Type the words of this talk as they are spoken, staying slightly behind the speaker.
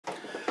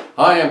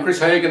Hi, I'm Chris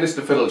Haigh and this is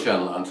the Fiddle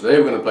channel, and today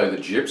we're going to play the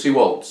Gypsy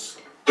Waltz.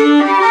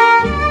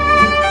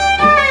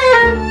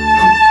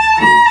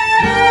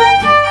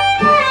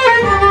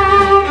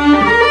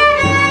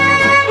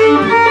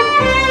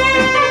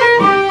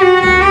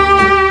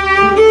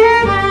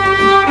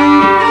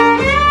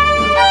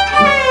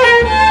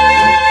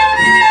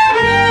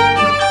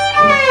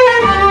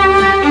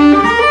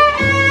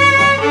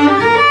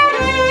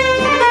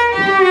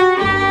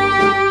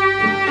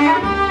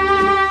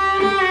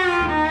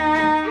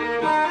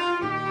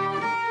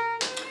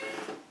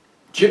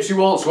 Gypsy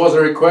Waltz was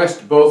a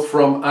request both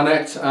from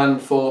Annette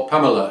and for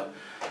Pamela,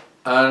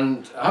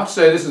 and I have to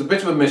say this is a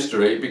bit of a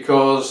mystery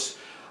because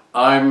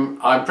I'm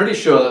pretty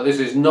sure that this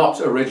is not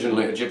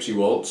originally a Gypsy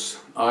Waltz.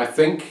 I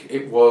think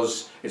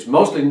it's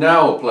mostly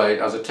now played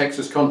as a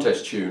Texas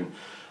contest tune,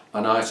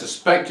 and I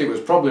suspect it was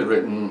probably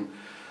written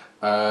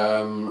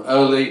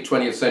early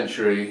 20th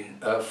century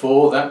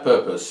for that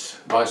purpose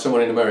by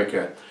someone in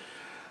America.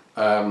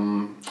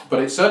 But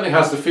it certainly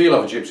has the feel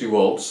of a Gypsy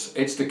Waltz.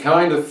 It's the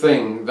kind of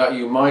thing that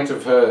you might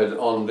have heard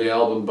on the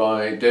album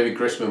by David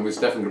Chrisman with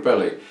Stefan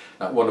Grappelli,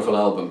 that wonderful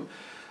album.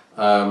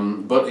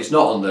 But it's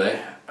not on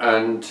there,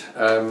 and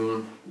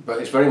but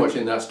it's very much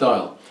in that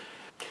style.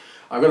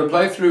 I'm going to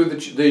play through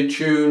the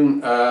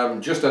tune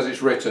just as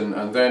it's written,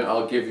 and then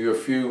I'll give you a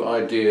few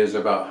ideas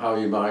about how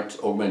you might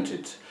augment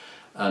it.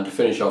 And to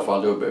finish off,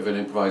 I'll do a bit of an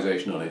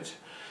improvisation on it.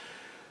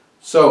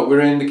 So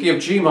we're in the key of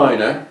G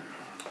minor,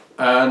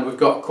 and we've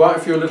got quite a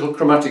few little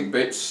chromatic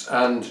bits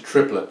and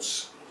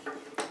triplets.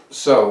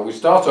 So we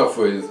start off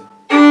with,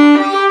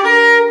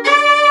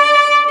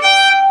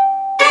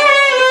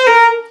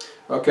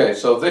 okay,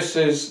 so this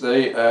is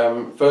the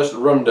first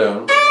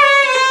rundown.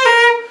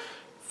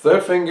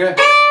 Third finger,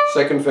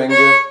 second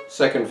finger,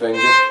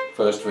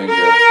 first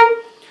finger.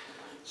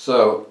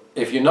 So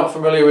if you're not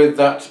familiar with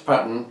that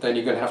pattern, then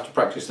you're going to have to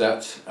practice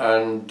that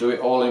and do it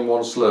all in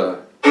one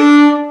slur.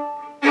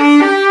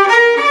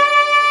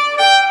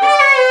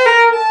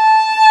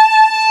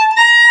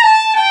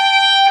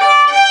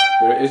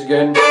 Is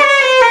again.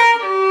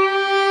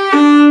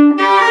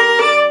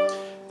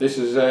 This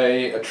is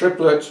a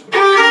triplet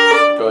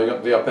going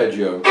up the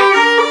arpeggio.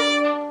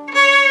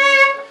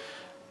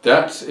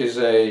 That is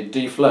a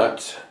D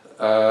flat.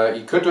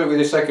 You could do it with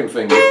your second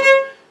finger.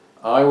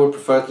 I would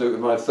prefer to do it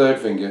with my third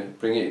finger,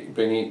 bring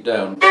it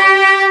down.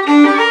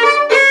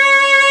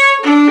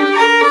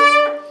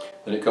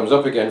 Then it comes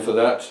up again for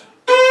that.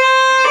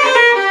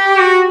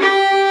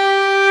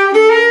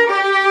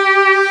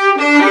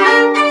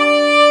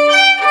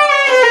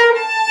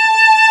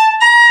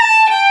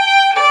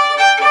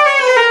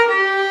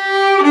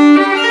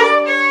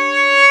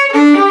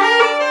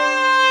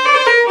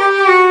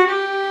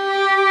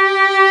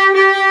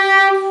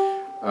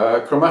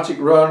 Chromatic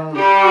run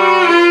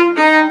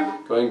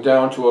going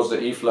down towards the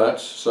E flat,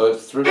 so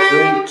it's 3,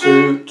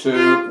 2,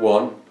 2,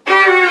 1.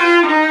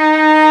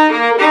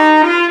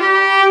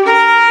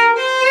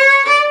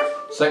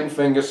 Second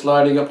finger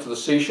sliding up to the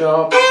C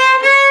sharp.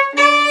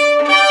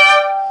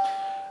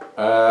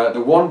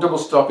 The one double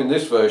stop in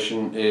this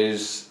version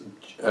is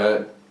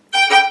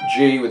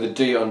G with a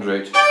D under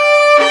it.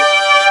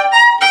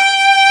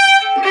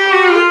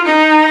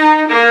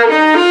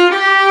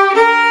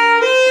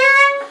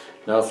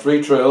 Now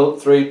three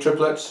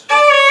triplets.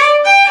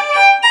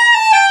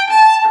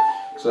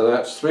 So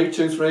that's 3,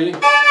 2, 3,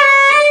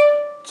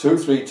 2,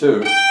 3,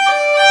 2,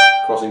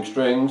 crossing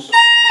strings,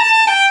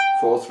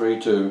 4, 3,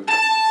 2.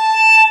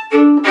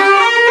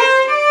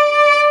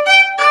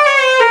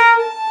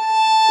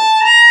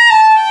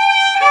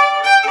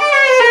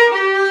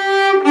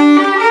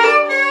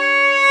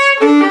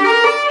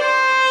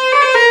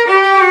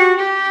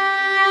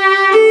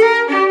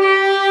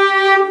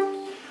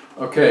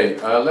 Okay,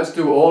 let's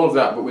do all of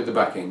that but with the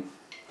backing.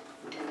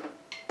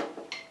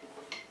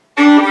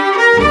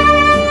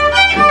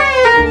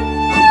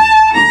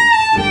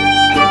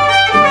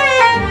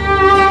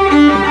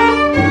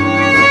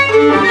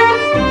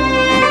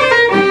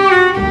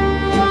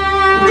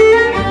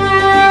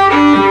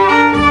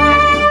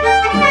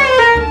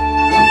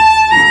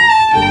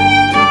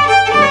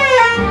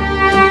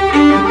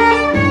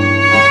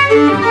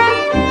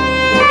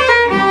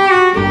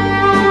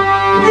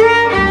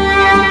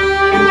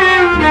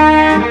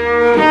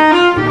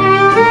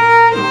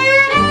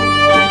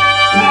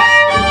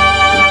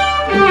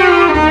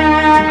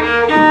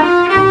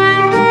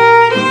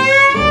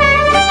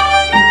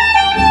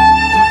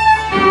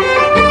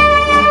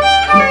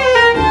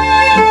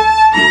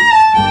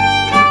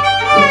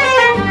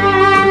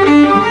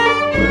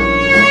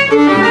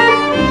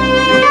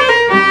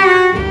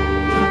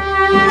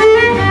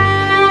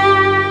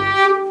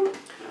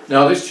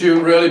 Now this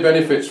tune really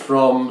benefits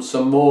from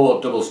some more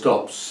double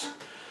stops,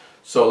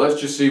 so let's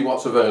just see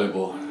what's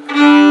available.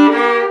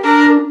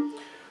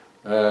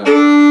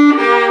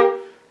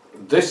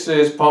 This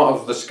is part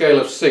of the scale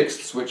of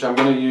sixths, which I'm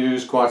going to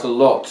use quite a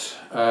lot,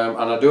 and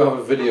I do have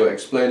a video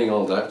explaining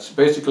all that.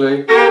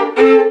 Basically,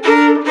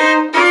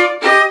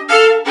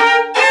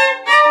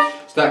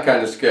 it's that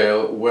kind of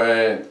scale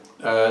where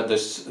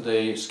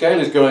the scale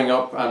is going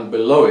up, and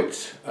below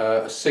it,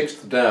 a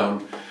sixth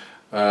down,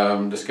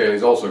 the scale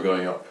is also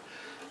going up.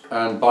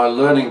 And by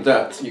learning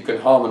that, you can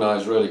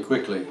harmonise really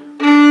quickly.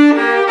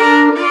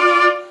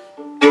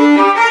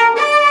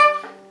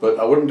 But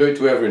I wouldn't do it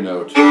to every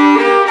note.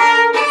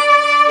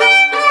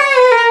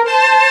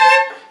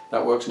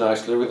 That works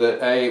nicely with an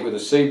A with a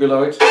C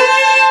below it.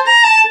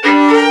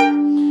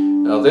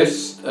 Now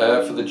this,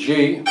 for the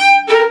G,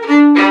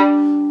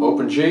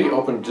 open G,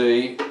 open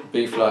D,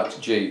 B flat,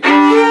 G.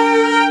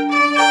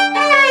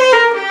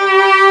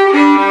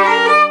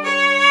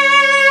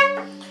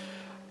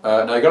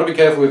 Now you've got to be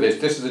careful with this.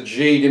 This is a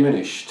G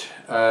diminished.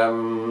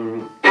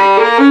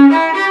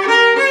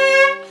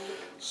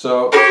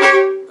 So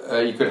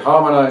you could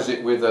harmonise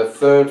it with a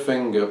third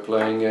finger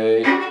playing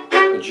a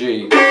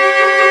G.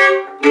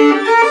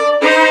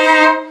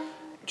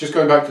 Just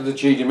going back to the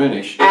G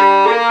diminished.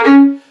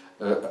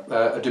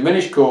 A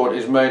diminished chord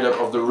is made up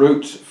of the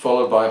root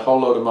followed by a whole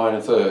load of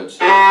minor thirds.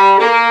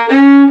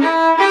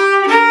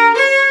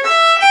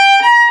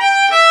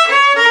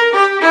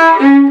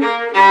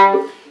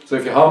 So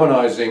if you're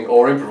harmonising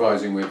or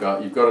improvising with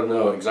that, you've got to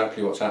know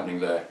exactly what's happening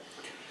there.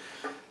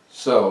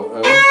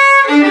 So,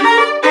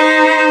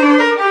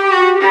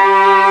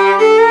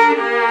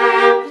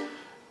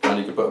 and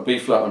you can put a B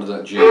flat under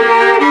that G.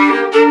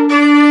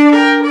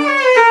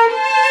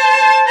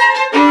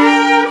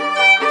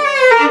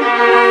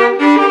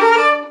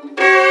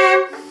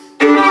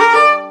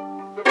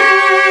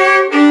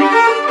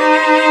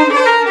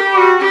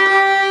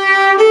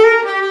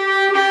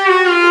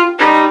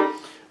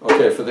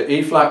 For the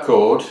E flat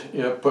chord,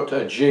 you put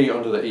a G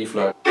under the E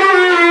flat.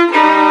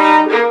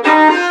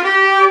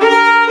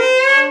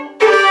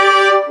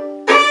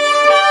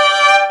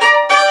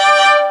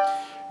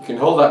 You can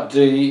hold that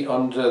D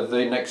under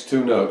the next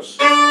two notes.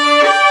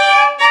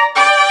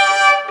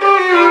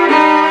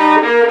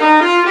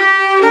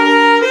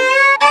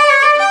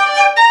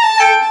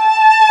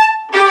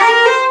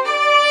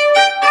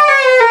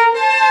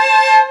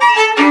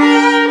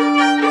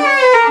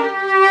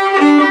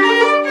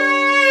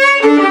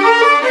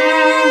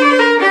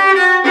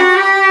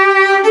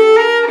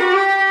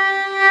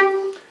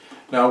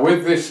 Now,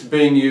 with this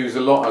being used a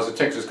lot as a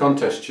Texas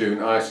contest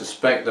tune, I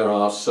suspect there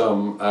are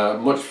some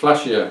much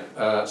flashier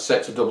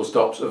sets of double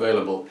stops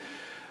available.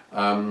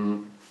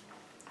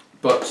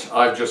 But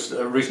I've just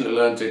recently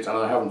learnt it and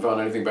I haven't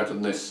found anything better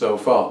than this so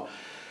far.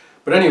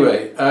 But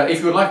anyway, if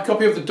you would like a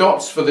copy of the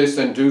dots for this,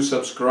 then do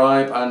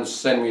subscribe and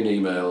send me an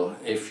email.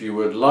 If you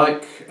would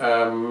like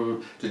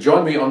to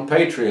join me on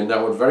Patreon,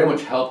 that would very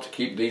much help to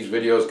keep these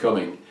videos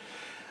coming.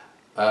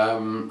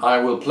 I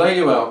will play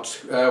you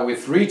out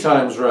with 3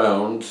 times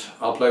round.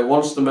 I'll play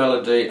once the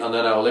melody and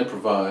then I'll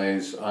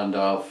improvise and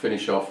I'll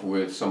finish off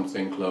with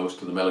something close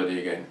to the melody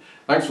again.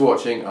 Thanks for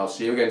watching. I'll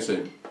see you again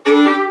soon.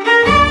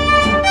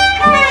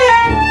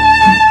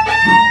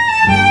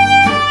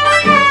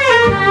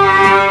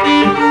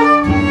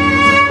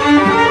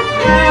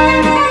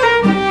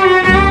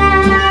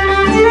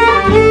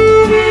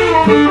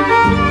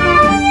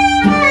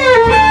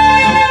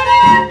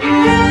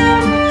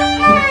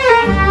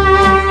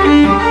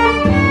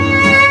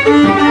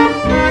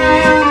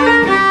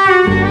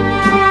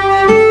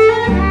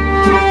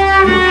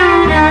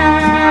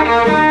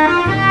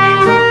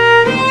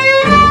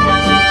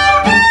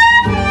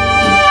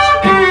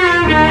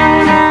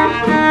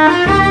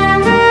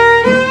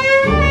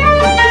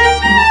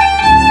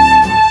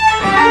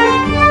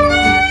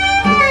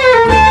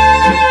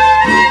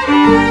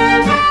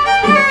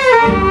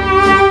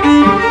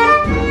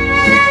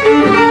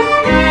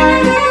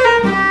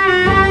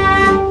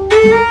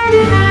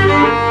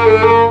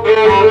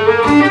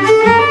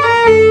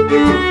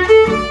 Thank you.